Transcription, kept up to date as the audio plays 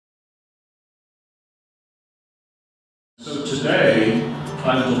So today,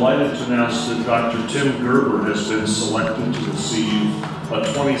 I'm delighted to announce that Dr. Tim Gerber has been selected to receive a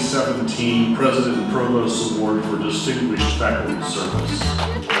 2017 President and Provost Award for Distinguished Faculty Service.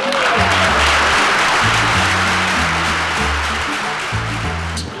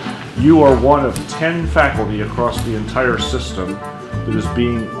 You are one of 10 faculty across the entire system that is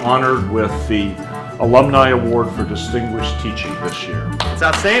being honored with the Alumni Award for Distinguished Teaching this year. It's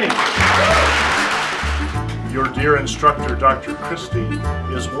outstanding. Your dear instructor, Dr. Christie,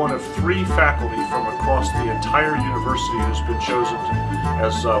 is one of 3 faculty from across the entire university who's been chosen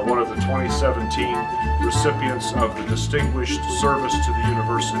as one of the 2017 recipients of the Distinguished Service to the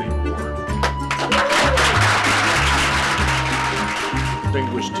University Award.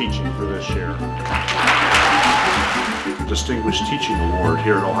 Distinguished Teaching for this year. Distinguished Teaching Award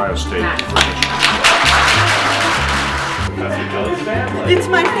here at Ohio State for this year. It's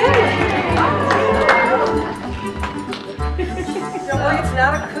my family. Don't worry, it's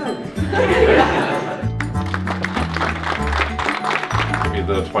not a coup.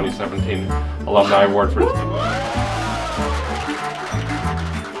 The 2017 Alumni Award for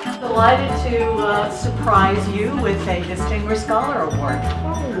Delighted to surprise you with a Distinguished Scholar Award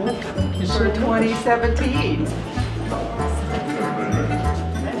for 2017.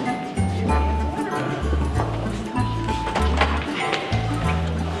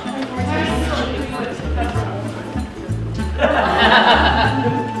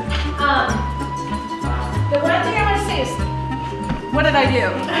 The one thing I want to say is, what did I do?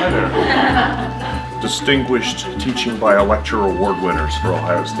 Hi there. Distinguished Teaching by a Lecture Award winners for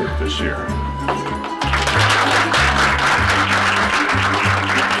Ohio State this year.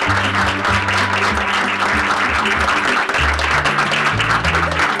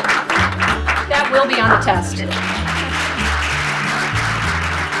 That will be on the test.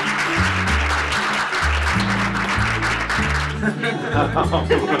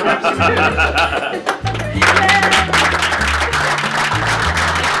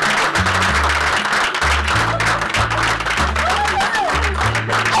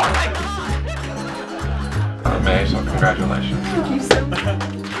 May, so congratulations. Thank you so much.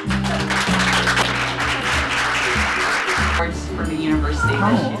 Awards for the university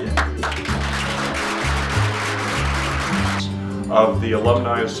this year. Of the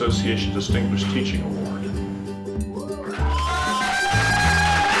Alumni Association Distinguished Teaching Award.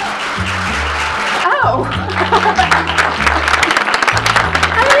 Oh!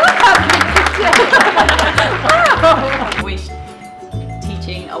 Distinguished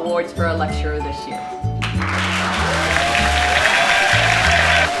Teaching Awards for a lecturer this year.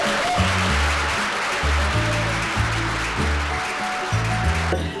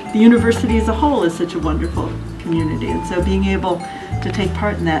 The university as a whole is such a wonderful community, and so being able to take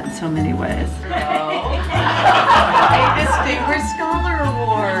part in that in so many ways. A Distinguished Scholar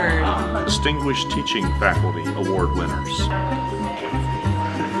Award. Distinguished Teaching Faculty Award winners.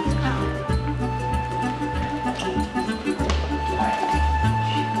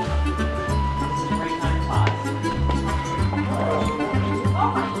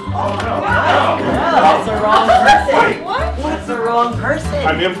 That's the wrong person. What? What's the wrong person?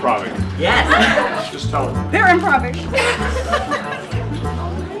 I'm improvising. Yes. Just tell it. They're improv.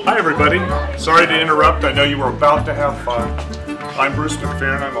 Hi everybody. Sorry to interrupt. I know you were about to have fun. I'm Bruce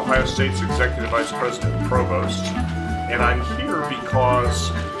McPheron. I'm Ohio State's Executive Vice President and Provost. And I'm here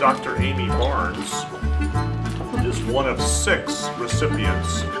because Dr. Amy Barnes is one of 6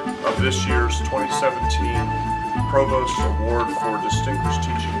 recipients of this year's 2017 Provost Award for Distinguished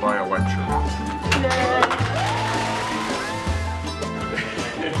Teaching by a Lecturer.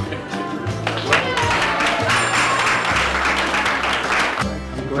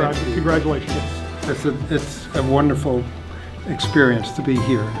 Congratulations. It's a wonderful experience to be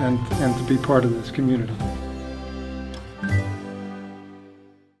here and to be part of this community.